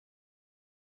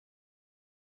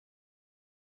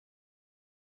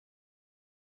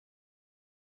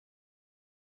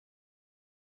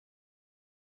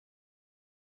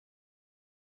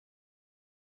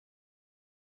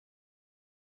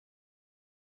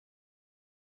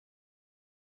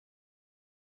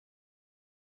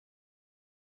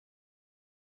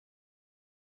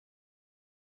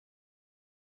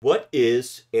What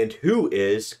is and who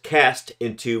is cast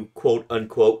into quote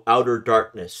unquote outer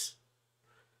darkness?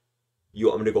 You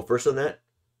want me to go first on that?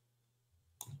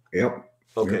 Yep.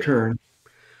 Your Okay. turn.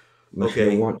 Unless you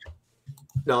don't Okay. want to.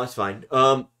 No, it's fine.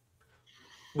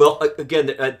 Well, again,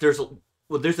 there's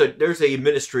a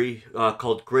ministry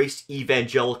called Grace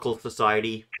Evangelical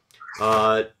Society.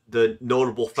 The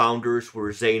notable founders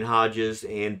were Zane Hodges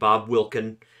and Bob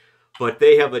Wilkin, but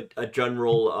they have a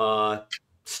general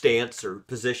stance or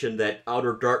position that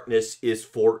outer darkness is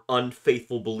for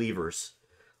unfaithful believers.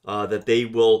 That they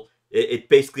will. It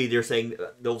basically they're saying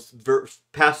those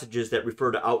passages that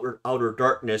refer to outer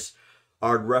darkness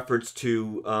are in reference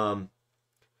to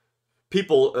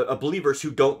people, believers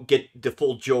who don't get the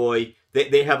full joy.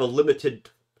 They have a limited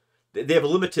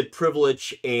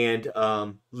privilege and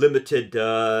limited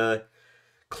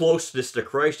closeness to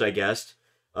Christ, I guess,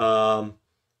 in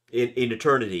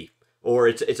eternity. Or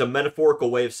it's a metaphorical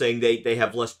way of saying they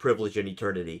have less privilege in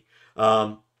eternity.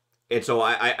 And so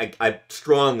I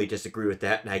strongly disagree with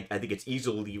that, and I think it's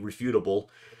easily refutable.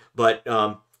 But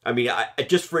I mean, I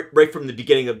just right from the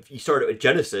beginning of you started with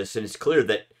Genesis, and it's clear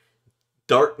that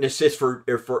darkness is for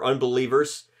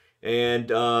unbelievers, and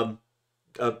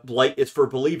light is for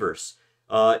believers.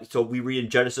 So we read in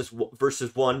Genesis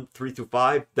verses 1, 3 through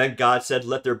 5. Then God said,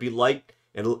 "Let there be light,"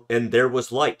 and there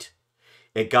was light.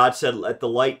 And God said, "Let the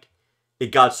light."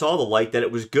 And God saw the light that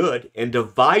it was good, and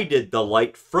divided the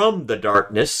light from the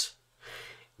darkness.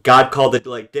 God called the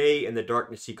light day, and the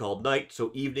darkness he called night.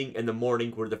 So evening and the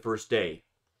morning were the first day.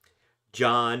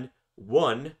 John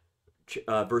 1,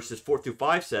 verses 4 through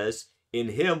 5 says, "In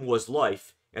him was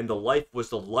life, and the life was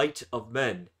the light of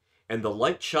men. And the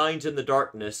light shines in the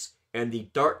darkness, and the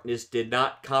darkness did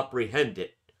not comprehend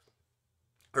it,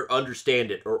 or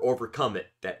understand it, or overcome it."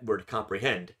 That word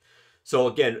comprehend. So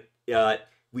again,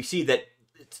 we see that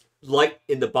light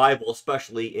in the Bible,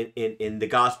 especially in the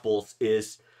Gospels,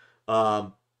 is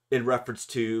in reference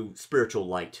to spiritual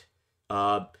light.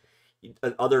 Uh,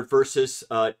 Other verses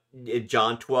in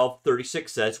John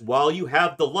 12:36 says, "While you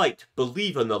have the light,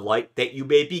 believe in the light, that you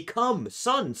may become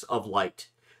sons of light."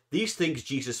 These things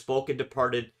Jesus spoke and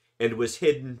departed, and was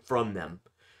hidden from them.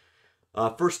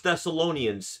 1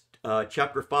 Thessalonians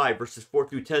chapter 5, verses 4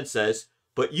 through 10 says,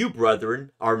 "But you,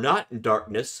 brethren, are not in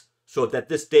darkness, so that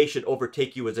this day should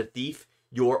overtake you as a thief.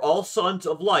 You are all sons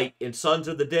of light and sons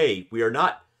of the day. We are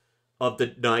not of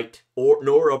the night,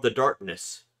 nor of the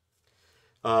darkness."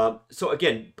 So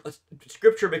again,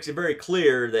 Scripture makes it very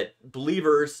clear that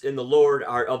believers in the Lord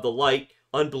are of the light,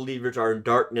 unbelievers are in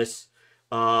darkness.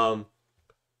 And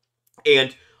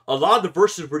a lot of the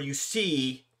verses where you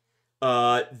see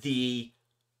the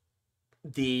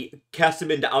cast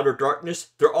them into outer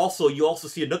darkness, you also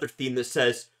see another theme that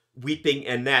says weeping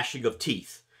and gnashing of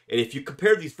teeth. And if you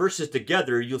compare these verses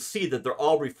together, you'll see that they're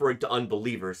all referring to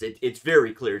unbelievers. It's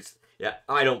very clear. Yeah,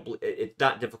 it's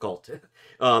not difficult.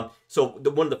 So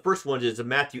one of the first ones is in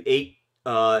Matthew 8,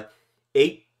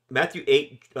 8 Matthew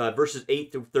 8, verses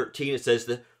 8 through 13. It says,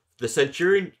 the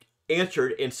centurion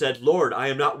answered and said, "Lord, I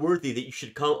am not worthy that you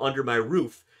should come under my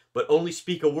roof, but only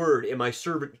speak a word, and my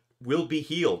servant will be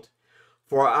healed.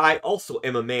 For I also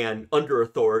am a man under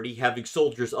authority, having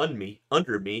soldiers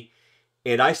under me.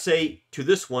 And I say to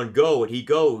this one, go, and he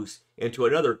goes, and to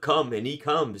another, come, and he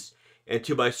comes, and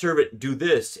to my servant, do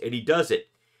this, and he does it."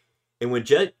 And when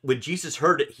Jesus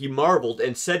heard it, he marveled,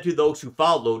 and said to those who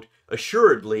followed,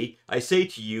 "Assuredly, I say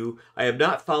to you, I have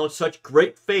not found such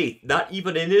great faith, not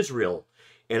even in Israel.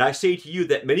 And I say to you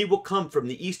that many will come from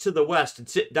the east to the west, and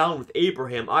sit down with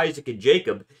Abraham, Isaac, and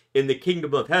Jacob in the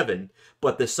kingdom of heaven.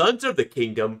 But the sons of the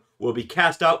kingdom will be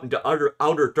cast out into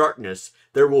outer darkness.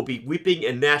 There will be weeping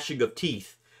and gnashing of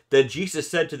teeth." Then Jesus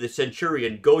said to the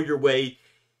centurion, "Go your way,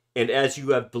 and as you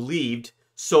have believed,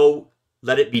 so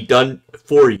let it be done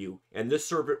for you." And this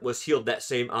servant was healed that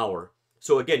same hour.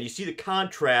 So again, you see the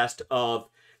contrast of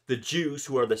the Jews,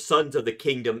 who are the sons of the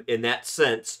kingdom in that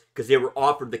sense, because they were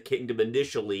offered the kingdom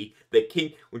initially.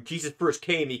 When Jesus first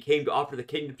came, he came to offer the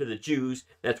kingdom to the Jews.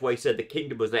 That's why he said the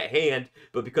kingdom was at hand.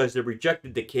 But because they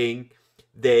rejected the king,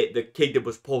 the kingdom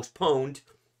was postponed.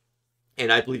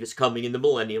 And I believe it's coming in the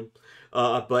millennium.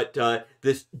 But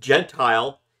this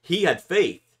Gentile, he had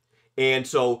faith. And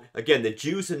so, again, the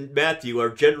Jews in Matthew are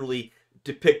generally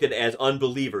depicted as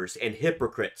unbelievers and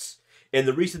hypocrites. And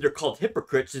the reason they're called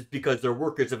hypocrites is because they're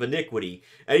workers of iniquity.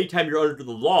 Anytime you're under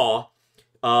the law,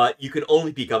 you can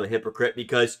only become a hypocrite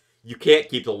because you can't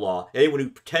keep the law. Anyone who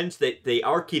pretends that they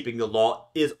are keeping the law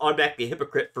is automatically a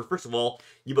hypocrite. First of all,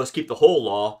 you must keep the whole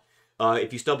law.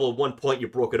 If you stumble at one point,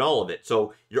 you've broken all of it.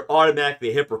 So you're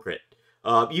automatically a hypocrite.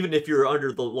 Even if you're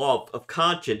under the law of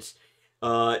conscience,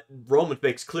 Romans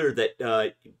makes clear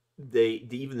that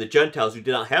even the Gentiles who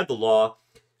did not have the law,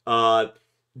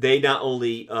 they not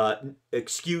only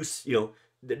excuse,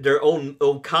 their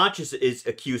own conscience is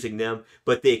accusing them,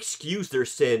 but they excuse their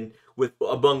sin with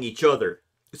among each other.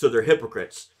 So they're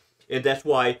hypocrites, and that's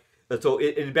why. So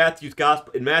in Matthew's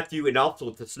gospel, in Matthew and also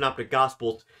the Synoptic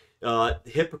Gospels,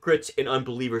 hypocrites and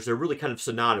unbelievers are really kind of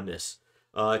synonymous.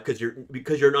 Because you're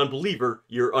an unbeliever,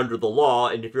 you're under the law,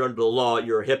 and if you're under the law,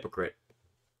 you're a hypocrite.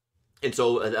 And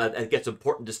so I guess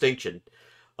important distinction.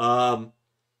 And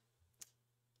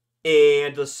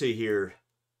let's see here.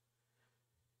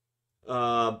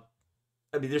 I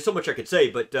mean, there's so much I could say,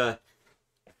 but so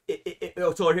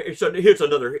here's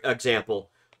another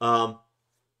example.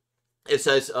 It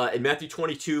says in Matthew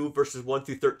 22 verses 1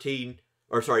 through 13,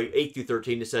 or sorry, 8 through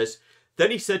 13, it says, "Then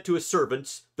he said to his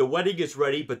servants, 'The wedding is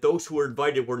ready, but those who were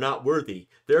invited were not worthy.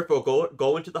 Therefore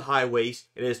go into the highways,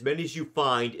 and as many as you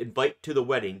find, invite to the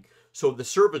wedding.' So the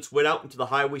servants went out into the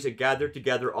highways and gathered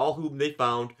together all whom they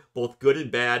found, both good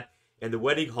and bad, and the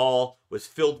wedding hall was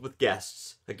filled with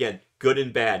guests." Again, good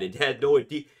and bad. It has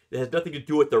nothing to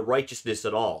do with their righteousness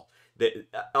at all.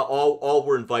 All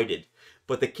were invited.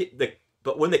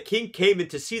 But when the king came in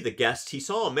to see the guests, he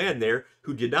saw a man there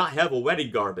who did not have a wedding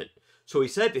garment. So he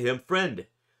said to him, "Friend,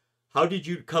 how did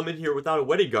you come in here without a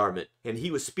wedding garment?" And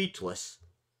he was speechless.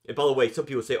 And by the way, some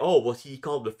people say, "Oh, well, he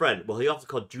called him a friend." Well, he also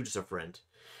called Judas a friend.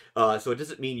 So it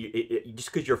doesn't mean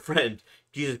just because you're a friend,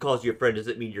 Jesus calls you a friend,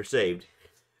 doesn't mean you're saved.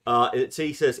 So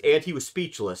he says, "And he was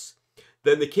speechless."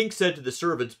 Then the king said to the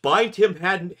servants, "Bind him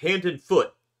hand and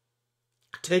foot,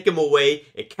 take him away,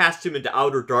 and cast him into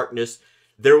outer darkness.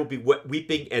 There will be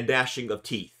weeping and gnashing of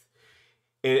teeth."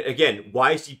 And again,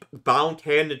 why is he bound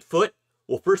hand and foot?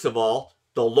 Well, first of all,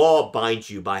 the law binds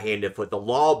you by hand and foot. The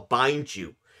law binds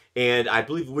you. And I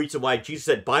believe the reason why Jesus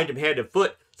said bind him hand and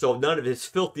foot, so none of his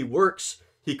filthy works,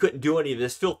 he couldn't do any of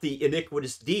his filthy,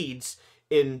 iniquitous deeds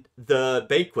in the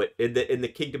banquet, in the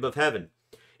kingdom of heaven.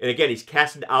 And again, he's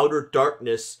cast into outer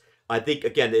darkness. I think,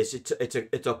 again,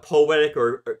 it's a poetic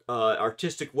or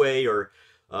artistic way, or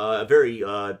a very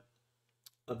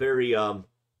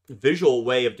visual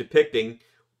way of depicting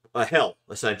a hell,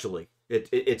 essentially.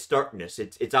 It's darkness.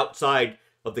 It's outside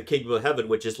of the kingdom of heaven,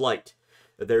 which is light.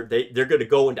 They're going to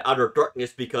go into outer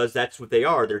darkness because that's what they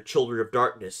are. They're children of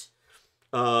darkness.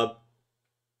 So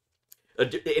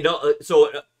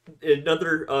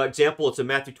another example, it's in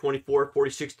Matthew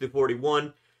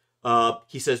 24:46-41.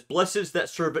 He says, "Blessed is that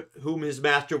servant whom his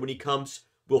master, when he comes,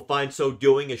 will find so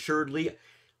doing. Assuredly,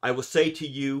 I will say to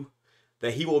you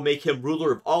that he will make him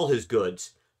ruler of all his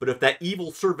goods. But if that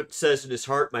evil servant says in his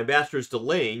heart, 'My master is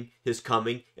delaying his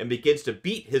coming,' and begins to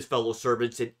beat his fellow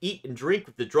servants and eat and drink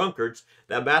with the drunkards,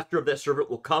 the master of that servant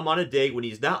will come on a day when he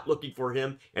is not looking for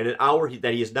him, and an hour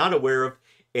that he is not aware of,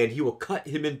 and he will cut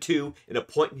him in two and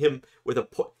appoint him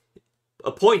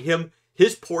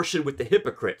his portion with the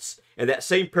hypocrites." And that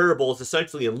same parable is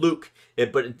essentially in Luke,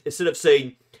 but instead of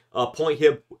saying appoint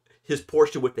him his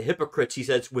portion with the hypocrites, he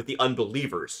says with the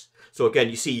unbelievers. So again,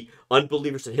 you see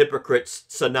unbelievers and hypocrites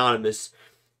synonymous.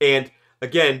 And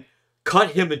again,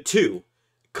 cut him in two.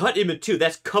 Cut him in two.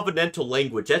 That's covenantal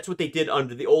language. That's what they did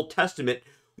under the Old Testament.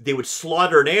 They would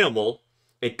slaughter an animal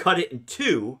and cut it in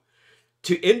two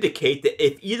to indicate that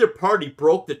if either party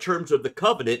broke the terms of the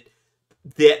covenant,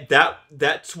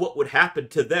 that's what would happen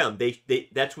to them.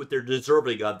 That's what they're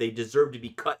deserving of. They deserve to be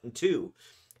cut in two.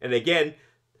 And again,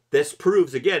 this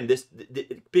proves, again, this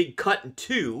being cut in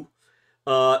two.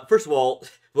 First of all,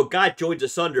 well, God joins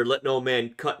asunder, let no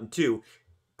man cut in two.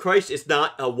 Christ is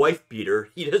not a wife beater.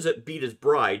 He doesn't beat his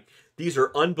bride. These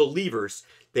are unbelievers.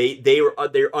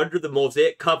 They're under the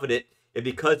Mosaic covenant, and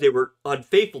because they were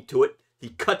unfaithful to it, he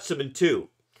cuts them in two.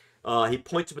 He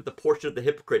points them at the portion of the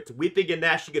hypocrites. Weeping and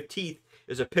gnashing of teeth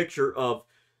is a picture of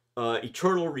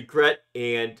eternal regret,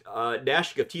 and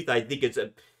gnashing of teeth, I think,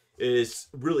 is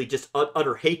really just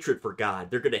utter hatred for God.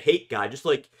 They're going to hate God, just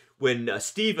like when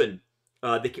Stephen,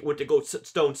 they went to go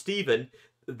stone Stephen.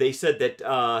 They said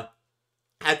that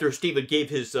after Stephen gave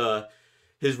his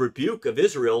rebuke of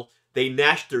Israel, they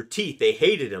gnashed their teeth. They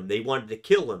hated him. They wanted to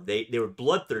kill him. They were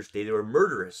bloodthirsty. They were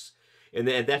murderous, and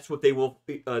that's what they will.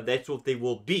 That's what they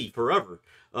will be forever.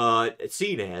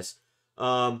 Seen as.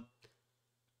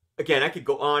 Again, I could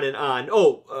go on and on.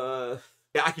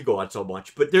 Yeah, I could go on so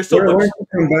much, but there's so much. Why don't you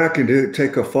come back and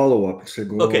take a follow up?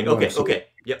 Okay.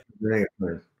 Yep. Renee,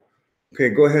 okay,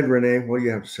 go ahead, Renee. What do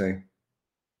you have to say?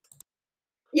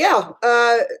 Yeah,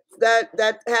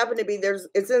 that happened to be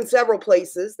it's in several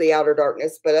places, the outer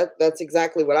darkness, but that's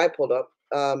exactly what I pulled up.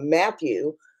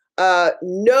 Matthew.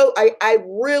 No, I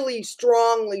really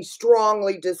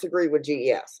strongly disagree with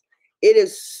C.E.S. it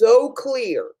is so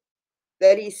clear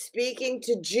that he's speaking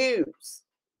to Jews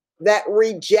that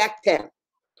reject him,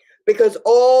 because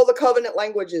all the covenant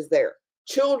language is there.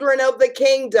 Children of the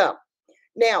kingdom.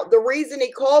 Now, the reason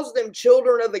he calls them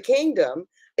children of the kingdom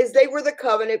is they were the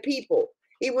covenant people.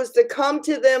 He was to come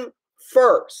to them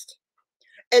first.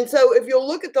 And so if you'll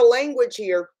look at the language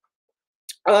here,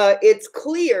 it's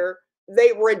clear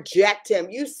they reject him.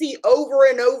 You see over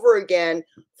and over again,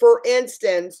 for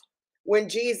instance, when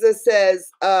Jesus says,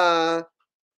 I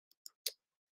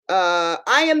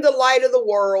am the light of the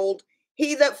world.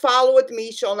 He that followeth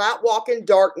me shall not walk in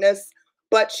darkness,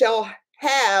 but shall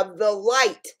have the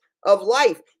light of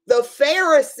life. The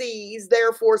Pharisees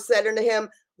therefore said unto him,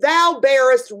 thou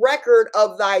bearest record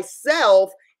of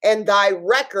thyself, and thy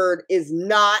record is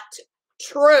not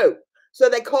true. So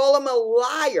they call him a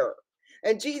liar.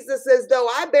 And Jesus says, though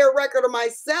I bear record of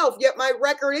myself, yet my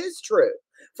record is true.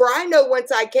 For I know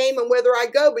whence I came and whither I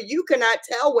go, but you cannot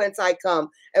tell whence I come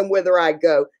and whither I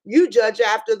go. You judge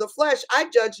after the flesh. I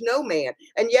judge no man.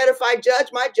 And yet if I judge,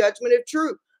 my judgment is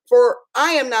true. For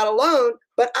I am not alone,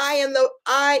 but I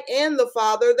am the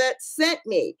Father that sent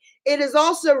me. It is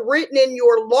also written in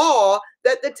your law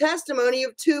that the testimony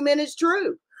of two men is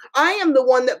true. I am the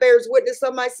one that bears witness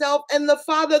of myself, and the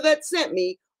Father that sent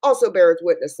me also beareth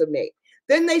witness of me.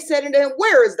 Then they said unto him,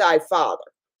 where is thy Father?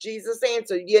 Jesus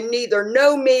answered, you neither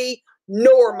know me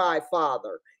nor my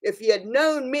Father. If you had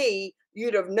known me,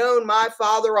 you'd have known my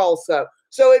Father also.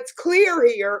 So it's clear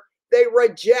here, they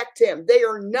reject him. They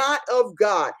are not of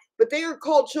God, but they are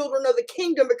called children of the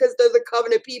kingdom because they're the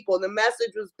covenant people. And the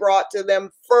message was brought to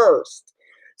them first.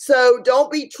 So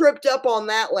don't be tripped up on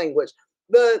that language.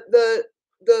 The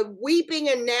weeping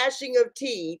and gnashing of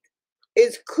teeth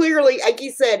is clearly, like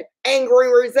he said, angry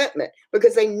resentment,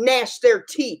 because they gnashed their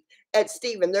teeth at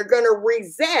Stephen. They're going to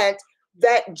resent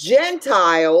that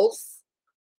Gentiles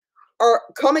are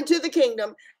coming to the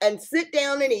kingdom and sit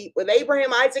down and eat with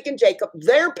Abraham, Isaac, and Jacob,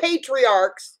 their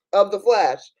patriarchs of the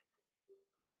flesh,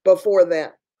 before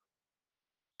them.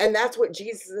 And that's what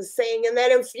Jesus is saying, and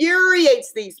that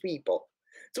infuriates these people.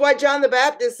 That's why John the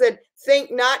Baptist said,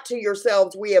 think not to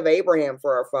yourselves, we have Abraham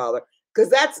for our father, because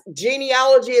that's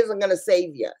genealogy isn't going to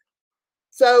save you.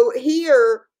 So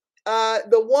here,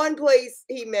 the one place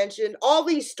he mentioned, all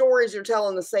these stories are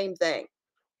telling the same thing.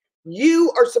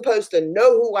 You are supposed to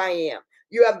know who I am.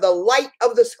 You have the light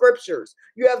of the scriptures.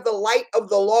 You have the light of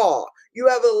the law. You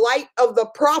have the light of the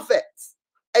prophets,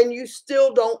 and you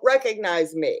still don't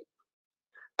recognize me.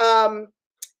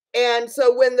 And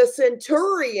so when the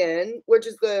centurion, which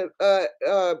is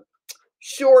the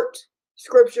short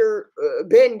scripture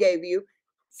Ben gave you,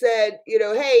 said,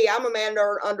 hey, I'm a man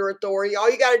under authority.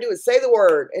 All you got to do is say the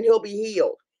word and he'll be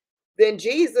healed. Then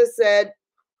Jesus said,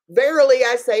 verily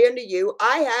I say unto you,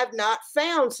 I have not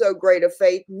found so great a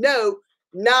faith, no,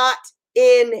 not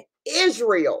in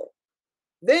Israel.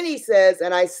 Then he says,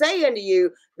 and I say unto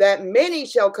you that many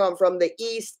shall come from the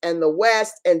east and the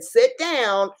west and sit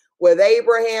down with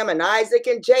Abraham and Isaac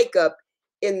and Jacob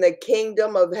in the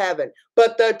kingdom of heaven.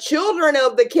 But the children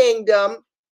of the kingdom,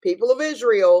 people of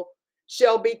Israel,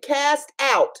 shall be cast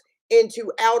out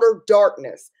into outer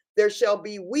darkness. There shall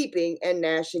be weeping and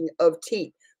gnashing of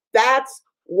teeth. That's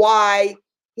why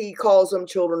he calls them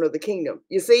children of the kingdom.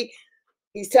 You see,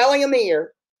 he's telling them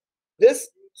here, this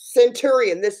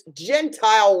centurion, this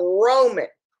Gentile Roman,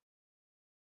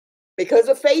 because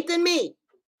of faith in me,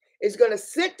 is going to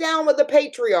sit down with the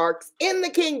patriarchs in the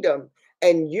kingdom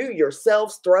and you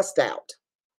yourselves thrust out.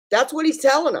 That's what he's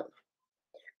telling them.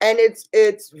 And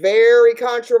it's very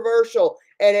controversial,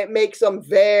 and it makes them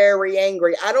very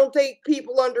angry. I don't think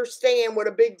people understand what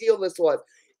a big deal this was.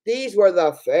 These were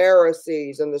the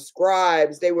Pharisees and the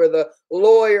scribes. They were the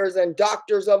lawyers and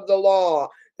doctors of the law.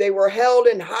 They were held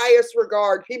in highest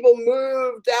regard. People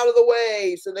moved out of the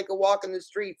way so they could walk in the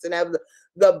streets and have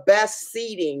the best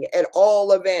seating at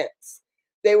all events.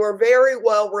 They were very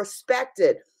well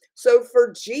respected. So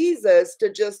for Jesus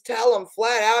to just tell them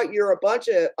flat out, you're a bunch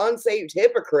of unsaved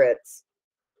hypocrites.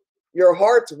 Your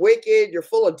heart's wicked. You're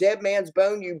full of dead man's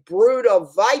bone. You brood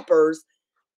of vipers.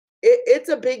 It's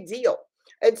a big deal.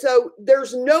 And so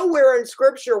there's nowhere in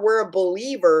scripture where a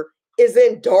believer is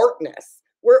in darkness.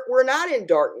 We're not in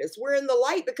darkness. We're in the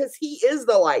light because he is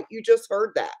the light. You just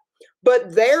heard that.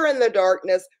 But they're in the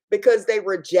darkness because they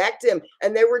reject him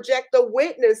and they reject the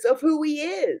witness of who he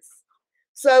is.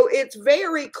 So it's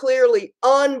very clearly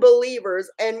unbelievers,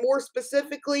 and more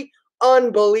specifically,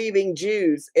 unbelieving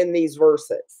Jews in these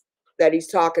verses that he's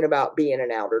talking about being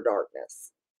in outer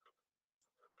darkness.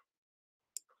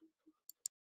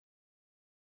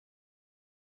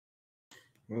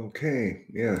 Okay,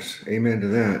 yes, amen to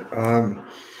that.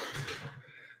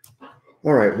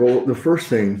 All right. Well, the first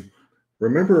thing,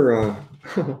 remember,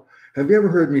 have you ever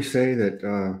heard me say that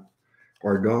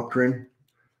our doctrine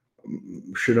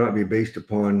should not be based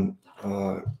upon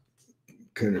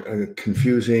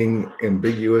confusing,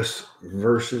 ambiguous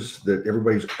verses that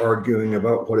everybody's arguing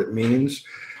about what it means?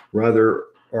 Rather,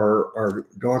 our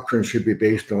doctrine should be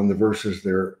based on the verses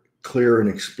that are clear and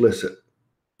explicit.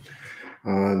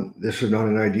 This is not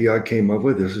an idea I came up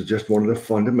with. This is just one of the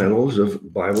fundamentals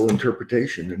of Bible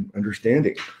interpretation and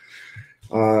understanding.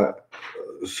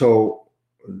 So,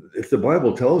 if the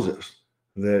Bible tells us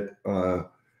that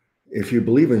if you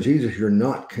believe in Jesus, you're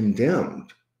not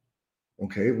condemned,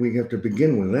 okay, we have to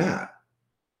begin with that.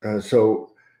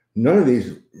 So, none of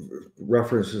these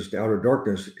references to outer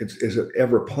darkness, is it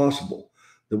ever possible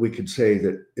that we could say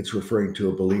that it's referring to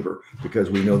a believer, because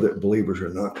we know that believers are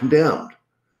not condemned.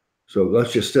 So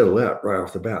let's just settle that right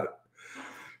off the bat.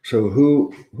 So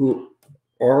who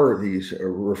are these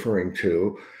referring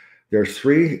to? There's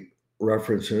three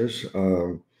references: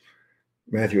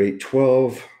 Matthew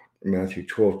 8:12, Matthew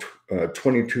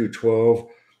 22:12,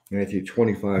 Matthew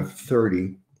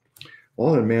 25:30.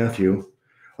 All in Matthew.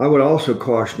 I would also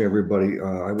caution everybody.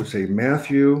 I would say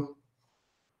Matthew,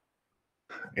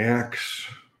 Acts,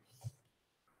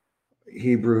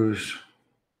 Hebrews,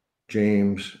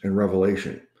 James, and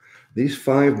Revelation. These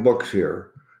 5 books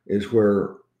here is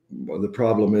where the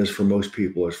problem is for most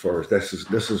people. As far as this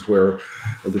is where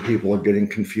the people are getting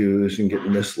confused and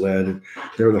getting misled.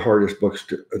 They're the hardest books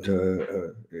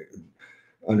to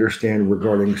understand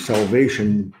regarding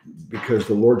salvation, because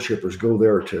the Lordshippers go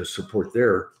there to support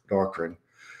their doctrine.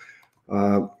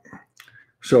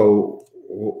 So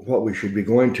what we should be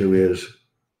going to is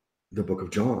the book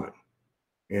of John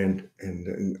and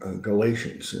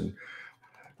Galatians and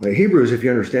Hebrews, if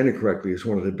you understand it correctly, is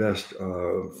one of the best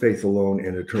faith alone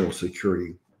and eternal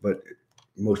security, but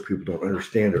most people don't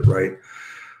understand it right.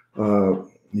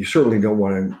 You certainly don't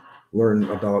want to learn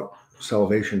about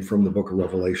salvation from the book of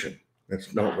Revelation.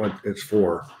 That's not what it's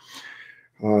for.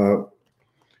 So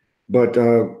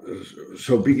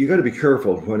you got to be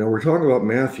careful. When we're talking about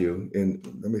Matthew, and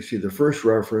let me see, the first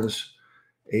reference,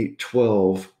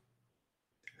 8:12,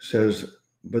 says,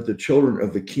 "But the children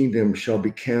of the kingdom shall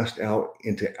be cast out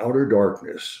into outer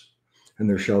darkness, and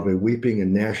there shall be weeping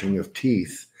and gnashing of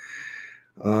teeth."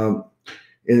 In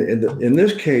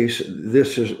this case,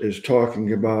 this is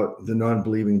talking about the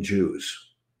non-believing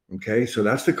Jews. Okay, so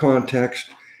that's the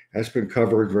context. That's been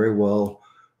covered very well.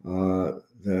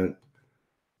 The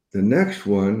next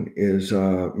one is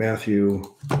Matthew,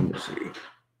 let me see,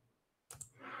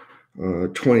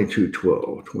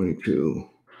 22:12, 22.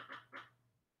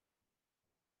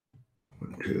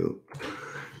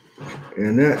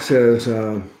 And that says,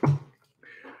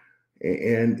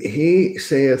 and he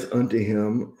saith unto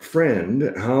him,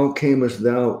 "Friend, how camest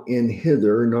thou in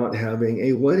hither, not having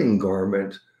a wedding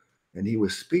garment?" And he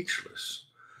was speechless.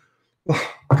 Well,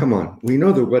 come on. We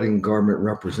know the wedding garment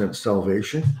represents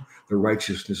salvation, the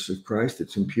righteousness of Christ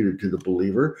that's imputed to the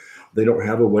believer. They don't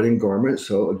have a wedding garment,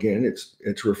 so again,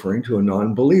 it's referring to a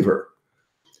non-believer.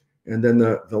 And then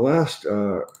the last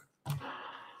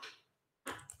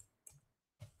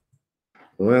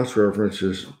reference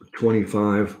is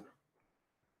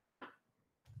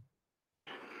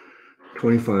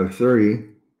 25:30,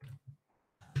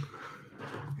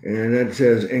 and that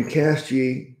says, "And cast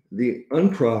ye the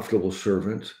unprofitable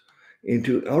servant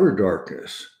into outer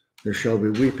darkness. There shall be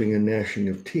weeping and gnashing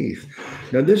of teeth."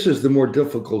 Now, this is the more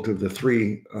difficult of the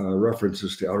 3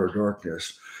 references to outer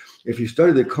darkness. If you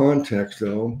study the context,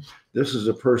 though, this is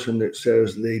a person that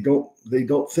says they don't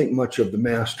think much of the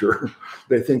master.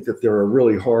 They think that they're a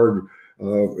really hard,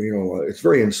 it's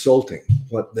very insulting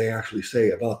what they actually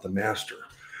say about the master.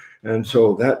 And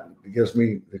so that gives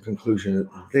me the conclusion that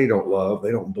they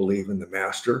don't believe in the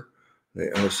master.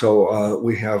 So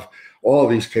we have all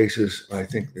these cases. I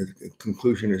think the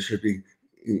conclusion should be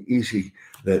easy,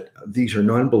 that these are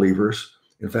non-believers.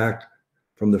 In fact,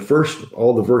 from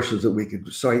all the verses that we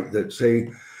could cite that say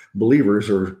believers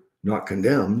are not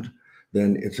condemned,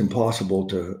 then it's impossible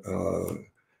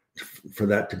for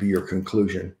that to be your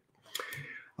conclusion.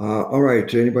 All right.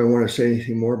 Does anybody want to say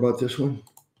anything more about this one?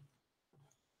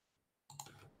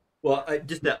 Well,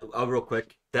 just that real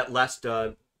quick. That last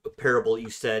parable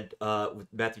you said with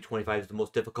Matthew 25 is the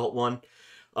most difficult one.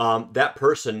 That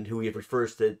person who he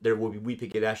refers to, there will be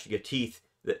weeping and gnashing of teeth.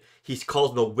 That he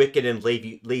calls him a wicked and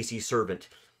lazy servant.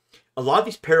 A lot of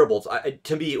these parables,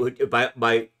 to me, when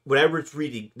I was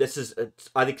reading,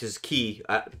 I think this is key.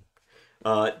 I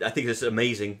think this is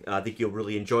amazing. I think you'll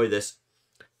really enjoy this.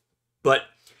 But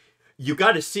you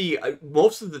got to see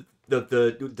most of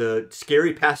the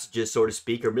scary passages, so to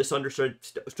speak, or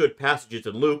misunderstood passages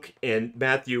in Luke and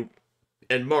Matthew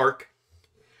and Mark,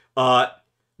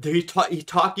 he's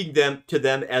talking to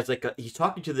them as like he's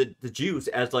talking to the Jews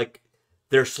as like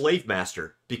their slave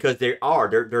master, because they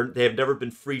have never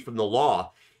been free from the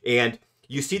law. And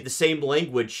you see the same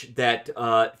language that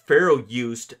Pharaoh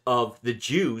used of the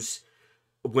Jews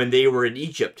when they were in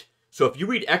Egypt. So if you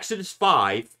read Exodus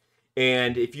 5,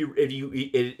 and if you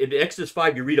in Exodus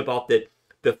 5 you read about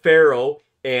the Pharaoh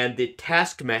and his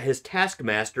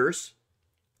taskmasters,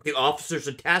 the officers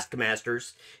and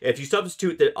taskmasters. If you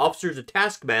substitute the officers and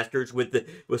taskmasters with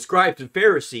scribes and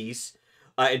Pharisees,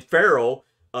 and Pharaoh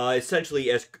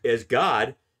essentially as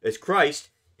God, as Christ,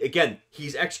 again,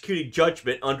 he's executing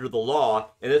judgment under the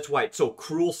law, and that's why it's so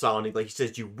cruel sounding. Like he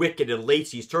says, "You wicked and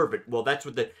lazy servant." Well, that's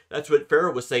what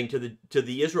Pharaoh was saying to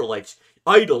the Israelites.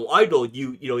 Idle,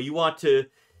 you want to.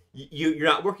 You're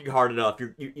not working hard enough.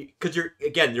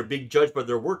 They're being judged by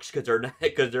their works because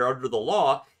they're under the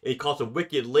law. And he calls them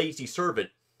wicked, lazy servant.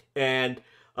 And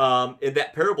in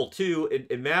that parable too,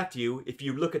 in Matthew, if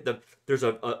you look at there's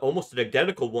almost an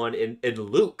identical one in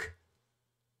Luke.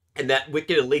 And that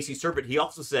wicked and lazy servant, he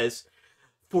also says,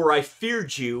 "For I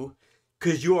feared you,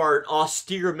 because you are an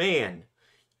austere man.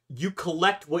 You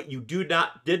collect what you did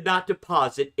not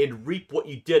deposit, and reap what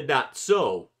you did not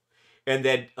sow." And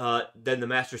then the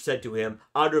master said to him,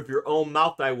 "Out of your own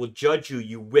mouth I will judge you,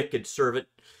 you wicked servant."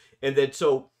 And then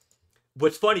so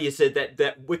what's funny is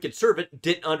that wicked servant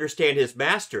didn't understand his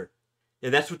master.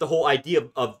 And that's what the whole idea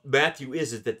of Matthew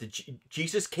is that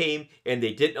Jesus came and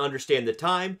they didn't understand the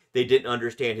time, they didn't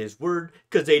understand his word,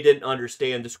 because they didn't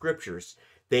understand the scriptures.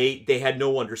 They had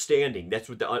no understanding. That's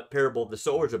what the parable of the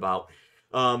sower is about.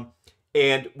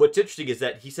 And what's interesting is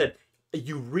that he said,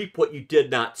 "You reap what you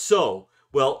did not sow."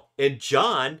 Well, in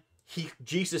John,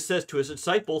 Jesus says to his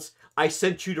disciples, "I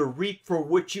sent you to reap for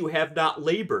which you have not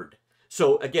labored."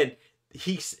 So again,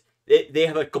 they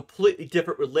have a completely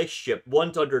different relationship.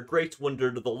 One's under grace, one's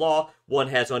under the law. One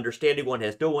has understanding, one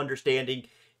has no understanding.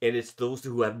 And it's those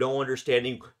who have no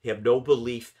understanding, have no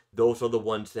belief, those are the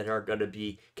ones that are going to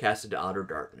be cast into outer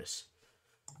darkness.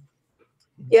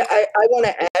 Yeah, I want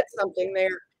to add something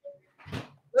there.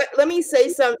 Let me say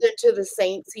something to the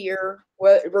saints here,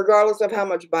 regardless of how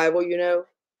much Bible you know.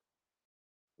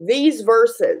 These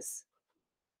verses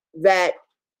that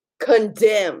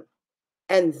condemn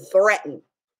and threaten,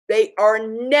 they are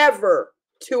never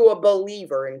to a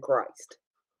believer in Christ.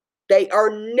 They are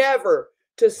never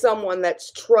to someone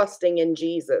that's trusting in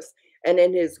Jesus and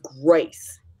in his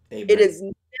grace. Amen. It is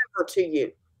never to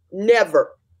you.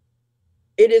 Never.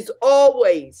 It is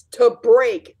always to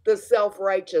break the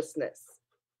self-righteousness.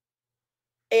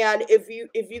 And if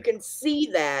you can see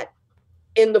that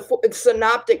in the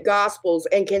synoptic gospels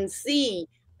and can see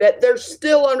that they're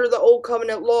still under the old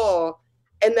covenant law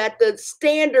and that the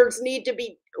standards need to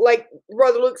be, like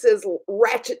Brother Luke says,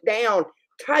 ratchet down,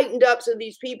 tightened up so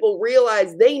these people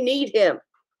realize they need him,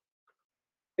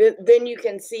 then you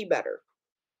can see better.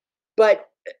 But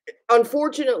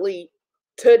unfortunately,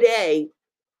 today,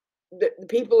 the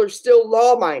people are still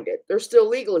law-minded. They're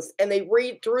still legalists, and they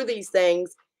read through these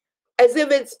things as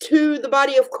if it's to the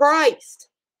body of Christ.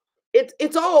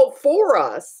 It's all for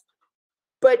us,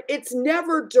 but it's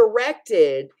never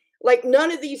directed. Like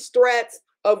none of these threats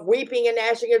of weeping and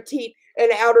gnashing of teeth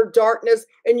and outer darkness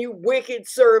and you wicked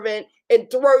servant and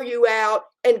throw you out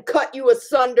and cut you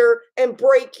asunder and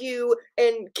break you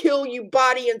and kill you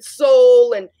body and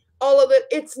soul and all of it.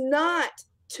 It's not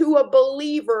to a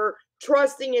believer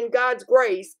trusting in God's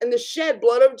grace and the shed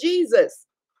blood of Jesus.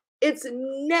 It's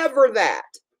never that.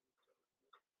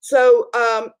 So,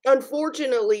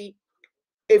 unfortunately,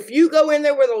 if you go in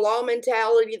there with a law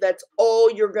mentality, that's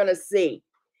all you're going to see.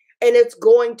 And it's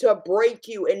going to break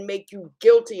you and make you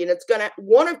guilty. And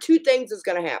one of two things is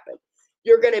going to happen.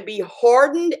 You're going to be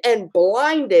hardened and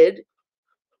blinded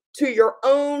to your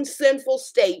own sinful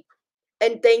state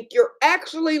and think you're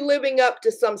actually living up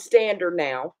to some standard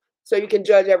now. So you can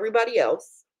judge everybody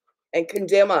else and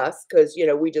condemn us because,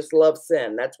 we just love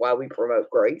sin. That's why we promote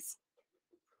grace.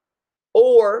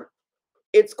 Or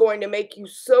it's going to make you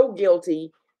so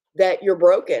guilty that you're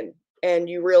broken and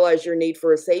you realize your need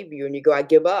for a savior and you go, I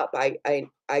give up.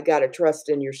 I got to trust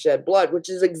in your shed blood, which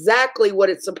is exactly what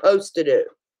it's supposed to do.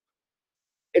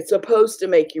 It's supposed to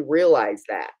make you realize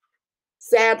that.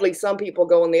 Sadly, some people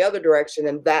go in the other direction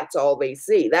and that's all they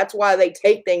see. That's why they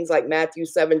take things like Matthew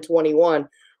 7:21,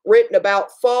 written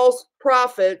about false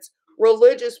prophets,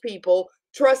 religious people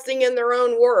trusting in their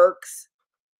own works.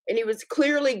 And he was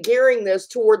clearly gearing this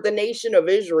toward the nation of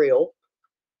Israel.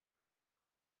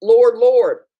 Lord,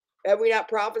 Lord, Have we not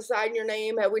prophesied in your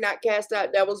name? Have we not cast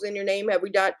out devils in your name? Have we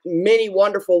done many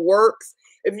wonderful works?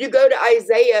 If you go to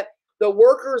Isaiah, the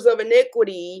workers of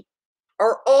iniquity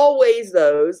are always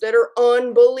those that are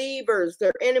unbelievers.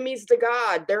 They're enemies to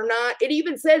God. They're not, it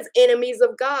even says enemies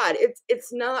of God.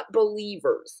 It's not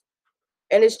believers.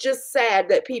 And it's just sad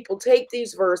that people take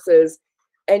these verses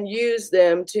and use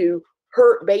them to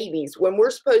hurt babies when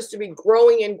we're supposed to be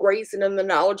growing in grace and in the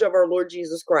knowledge of our Lord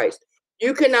Jesus Christ.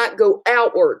 You cannot go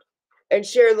outward and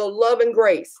share the love and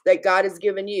grace that God has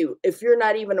given you if you're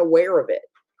not even aware of it,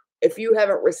 if you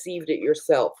haven't received it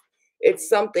yourself. It's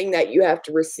something that you have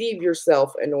to receive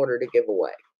yourself in order to give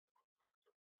away.